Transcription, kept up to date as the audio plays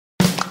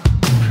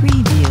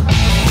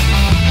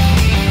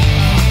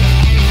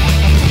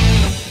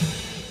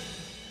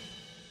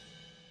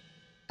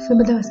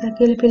සුබ දවසක්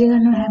කියලා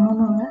පිළිගන්නවා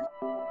හැමෝම.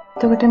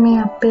 එතකොට මේ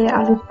අපේ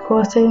අලුත්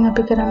කෝස් එකෙන්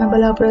අපි කරන්න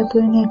බලාපොරොත්තු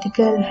වෙන්නේ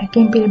ethical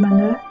hacking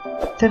පිළිබඳව.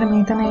 එතකොට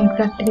මේ තමයි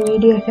ප්‍රැක්ටිකල්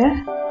වීඩියෝ එක.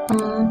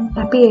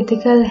 අපි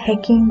ethical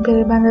hacking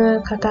පිළිබඳව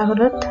කතා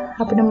කරොත්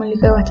අපිට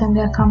මූලික වචන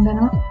දෙකක් හම්බ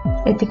වෙනවා.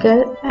 ethical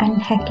and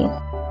hacking.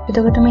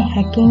 එතකොට මේ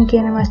hacking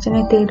කියන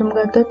වචනේ තේරුම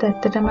ගත්තොත්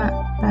ඇත්තටම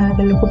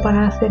ලොකු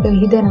පරාසයක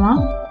විහිදෙනවා.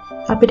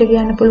 අපිට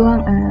කියන්න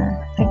පුළුවන්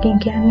hacking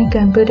කියන්නේ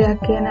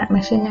කම්පියුටරයක් කියන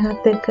මැෂින්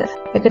එකත් එක්ක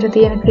එකට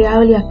තියෙන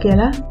ක්‍රියාවලියක්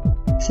කියලා.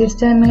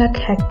 සිස්ටම් එකක්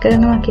හැක්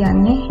කරනවා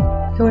කියන්නේ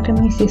ඒකට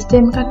මේ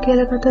සිස්ටම් එකක්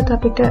කියලා ගත්තොත්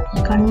අපිට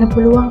ගන්න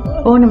පුළුවන්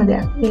ඕනම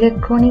දෙයක්.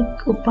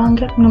 ඉලෙක්ට්‍රොනික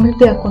උපාංගයක්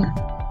නොමැති දෙයක් වුණා.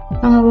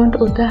 මම ඔයගොල්ලන්ට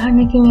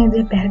උදාහරණයකින් මේ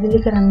දේ පැහැදිලි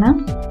කරන්නම්.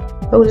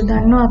 ඔයගොල්ලෝ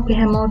දන්නවා අපි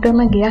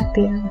හැමෝටම ගෙයක්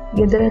තියෙනවා.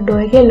 ගෙදර ඩෝ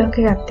එකේ ලොක්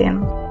එකක්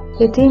තියෙනවා.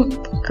 ඉතින්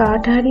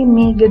කාට හරි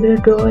මේ ගෙදර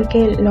ඩෝ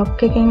එකේ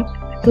ලොක් එකෙන්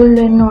ඇතුල්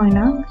වෙන්න ඕන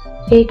නම්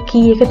ඒ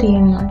කී එක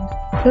තියෙනවා.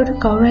 ඒකට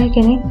කවුරු හරි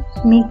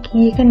කෙනෙක් මේ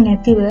කී එක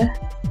නැතිව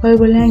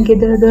ඔයගොල්ලන්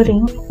ගෙදර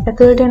දොරින්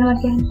ඇතුළට යනවා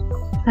කියන්නේ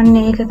අන්න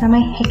ඒක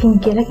තමයි hacking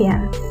කියලා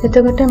කියන්නේ.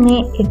 එතකොට මේ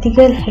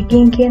ethical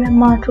hacking කියන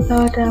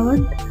මාතෘකාවට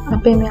આવොත්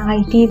අපේ මේ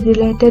IT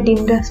related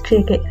industry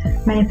එකේ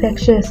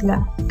manufacturers ලා,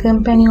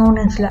 company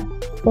owners ලා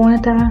ඕන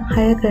තරම්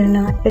hire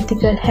කරනවා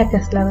ethical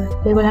hackers ලා.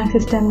 ඒගොල්ලන්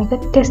system එක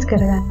test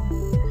කරගන්න.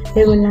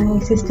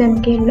 ඒගොල්ලන්ගේ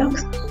system එකේ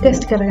logs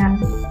test කරගන්න.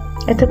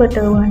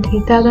 එතකොට ඔයගොල්ලන්ට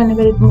හිතා ගන්න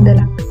බැරි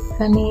මුදලක්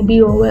maybe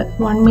over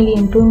 1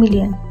 million 2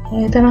 million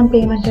එතරම්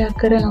payment එකක්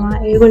කරනවා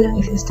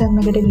ඒගොල්ලන්ගේ system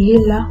එකට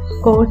ගිහිල්ලා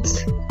codes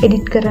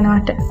edit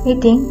කරනවට.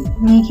 ඉතින්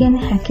මේ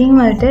කියන්නේ hacking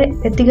වලට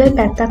ethical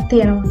පැත්තක්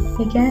තියෙනවා.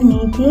 ඒ කියන්නේ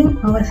නීතියෙන්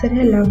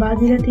අවසරය ලබා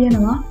දීලා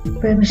තියෙනවා,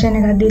 permission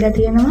එකක් දීලා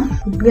තියෙනවා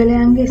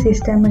පුද්ගලයන්ගේ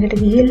system එකට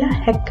ගිහිල්ලා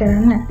hack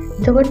කරන්න.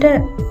 එතකොට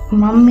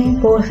මම මේ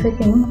course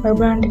එකෙන්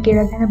ඔයගොල්ලන්ට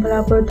කියලා දෙන්න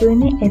බලාපොරොත්තු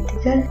වෙන්නේ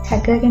ethical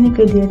hacker කෙනෙක්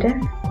විදියට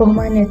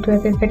කොහොමද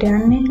network එකට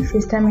යන්නේ,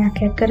 system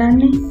එකක් hack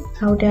කරන්නේ,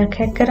 router එකක්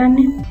hack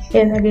කරන්නේ,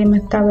 ඒ වගේම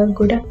තව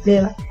ගොඩක්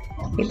දේවල්.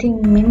 ඉතින්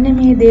මෙන්න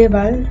මේ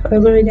දේවල්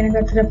ඔයගොල්ලෝ ඉගෙන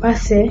ගත්තට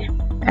පස්සේ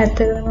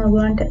ඇත්තටම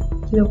ඔයගොල්ලන්ට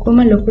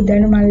ලොකු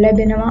දැනුමක්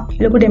ලැබෙනවා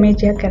ලොකු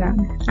ඩැමේජ් එකක් කරන්න.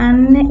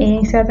 අන්න ඒ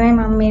නිසා තමයි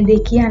මම මේ දේ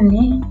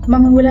කියන්නේ.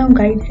 මම ඔයගොල්ලන්ව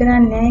ගයිඩ්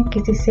කරන්නේ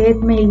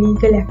කිසිසේත්ම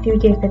ඉලීගල්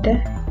ඇක්ටිවිටි එකට,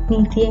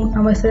 නීතියෙන්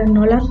අවසර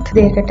නොලත්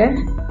දෙයකට.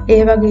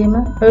 ඒ වගේම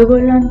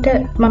ඔයගොල්ලන්ට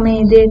මම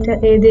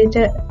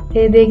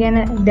ඒ දේ ගැන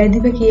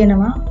දැඩිව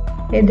කියනවා.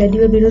 ඒ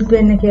දැඩිව විරුද්ධ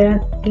වෙන්න කියලා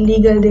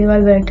ඉලීගල්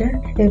දේවල් වලට.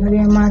 ඒ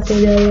වගේම මාත් ඒ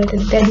දේවල්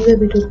වලට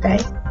දැඩිව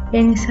විරුද්ධයි.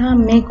 ඒ නිසා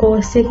මේ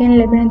කෝස් එකෙන්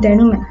ලැබෙන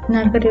දැනුම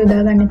නරකට යොදා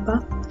ගන්න එපා.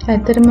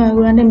 ඇත්තටම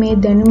ඔයගොල්ලන්ට මේ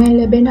දැනුමෙන්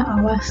ලැබෙන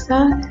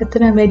අවස්ථා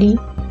ඇත්තටම වැඩි.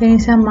 ඒ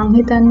නිසා මම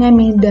හිතන්නේ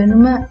මේ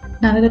දැනුම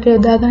නරකට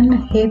යොදා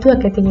ගන්න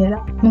හේතුවක් ඇති කියලා.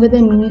 මොකද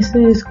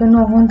මිනිස්සු යූස් කරන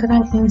ඕන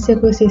තරම්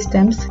insecure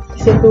systems.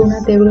 insecure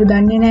උනත් ඒගොල්ලෝ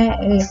දන්නේ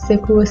නැහැ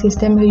secure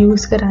system එක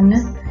යූස් කරන්න,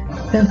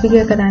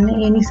 configure කරන්න.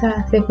 ඒ නිසා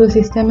secure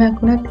system එකක්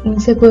උනත්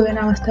insecure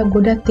වෙන අවස්ථා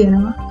ගොඩක්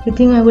තියෙනවා.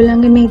 ඉතින්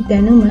ඔයගොල්ලන්ගේ මේ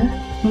දැනුම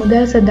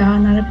මුදල් සඳහා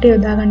නරකට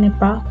යොදා ගන්න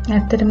එපා.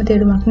 ඇත්තටම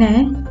තේරුමක්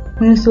නැහැ.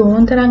 මිනිස්සු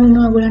ඕන තරම්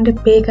ඉන්නවා ඔයගොල්ලන්ට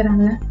pay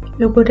කරන්න,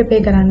 ලොකුට pay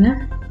කරන්න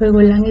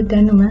ඔයගොල්ලන්ගේ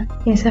දැනුම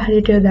නිසා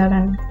හරියට යොදා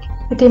ගන්න.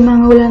 ඉතින්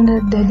මම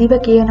ඔයගොල්ලන්ට දැඩිව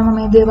කියනවා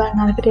මේ දේවල්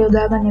නරකට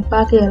යොදා ගන්න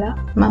එපා කියලා.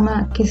 මම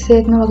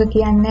කිසිසේත්ම වගේ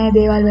කියන්නේ නැහැ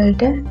දේවල්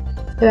වලට.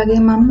 ඒ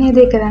වගේම මම මේ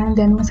දේ කරන්නේ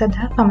දැනුම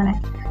සඳහා පමණයි.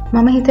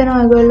 මම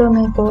හිතනවා ඔයගොල්ලෝ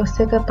මේ course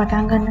එක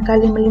පටන් ගන්න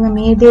කලින් මුලින්ම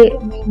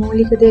මේ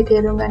මූලික දේ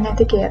තේරුම් ගන්න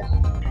ඇති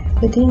කියලා.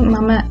 ඉතින්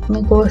මම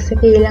මේ course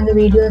එකේ ඊළඟ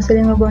වීඩියෝස්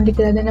වලින් ඔයගොල්ලන්ට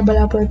කියලා දෙන්න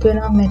බලාපොරොත්තු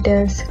වෙනවා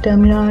metals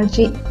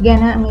terminology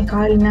ගැන. මේ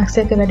කාලේ Linux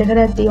එක වැඩ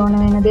කරද්දී ඕන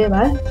වෙන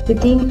දේවල්.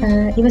 ඉතින්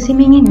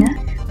ඉවසීමෙන් ඉන්න.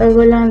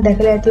 ඔයගොල්ලන්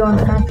දැකලා ඇති ඕන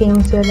තරම්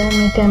films වල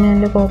මේ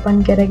terminal එක open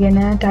කරගෙන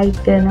type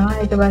කරනවා.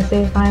 ඊට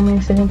පස්සේ 5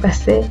 minutes වලින්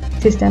පස්සේ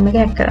system එක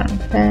hack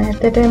කරනවා.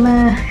 ඇත්තටම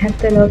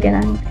හැත්ත ලෝකේ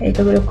නම්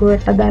ඒක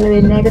ලොකුවට අදාළ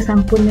වෙන්නේ නැහැ. ඒක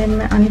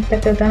සම්පූර්ණයෙන්ම අනිත්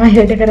පැත්තට තමයි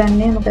වැඩ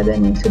කරන්නේ. මොකද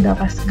මිනිස්සු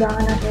දවස්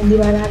ගානක්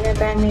දිවරාගෙන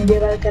තමයි මේ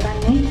දේවල්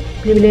කරන්නේ.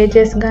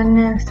 privileges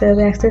ගන්න,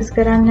 server access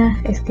කරන්න,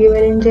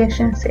 SQL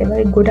injections ඒ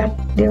වගේ ගොඩක්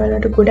දේවල්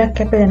වලට ගොඩක්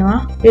කැප වෙනවා.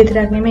 ඒ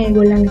විතරක් නෙමෙයි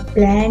ඒගොල්ලන්ගේ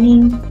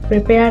planning,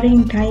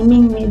 preparing,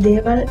 timing මේ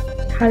දේවල්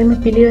හරිම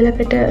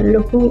පිළිවෙලකට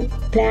ලොකු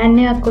ප්ලෑන්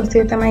එකක්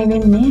ඔස්සේ තමයි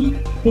වෙන්නේ.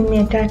 ඉතින්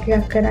මේ ටැක්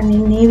එකක්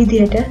කරන්නේ මේ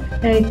විදිහට.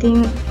 ඉතින්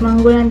මම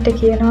ඔයගොල්ලන්ට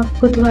කියනවා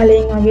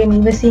කුතුහලයෙන් වගේ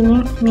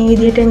ඉවසීමෙන් මේ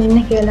විදිහට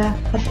ඉන්න කියලා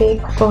අපේ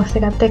කෝස්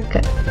එකත්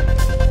එක්ක.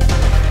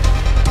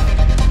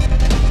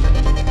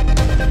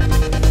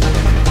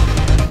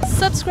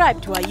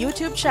 Subscribe to our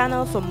YouTube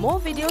channel for more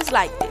videos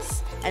like this.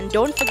 And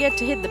don't forget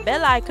to hit the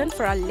bell icon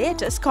for our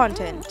latest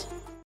content.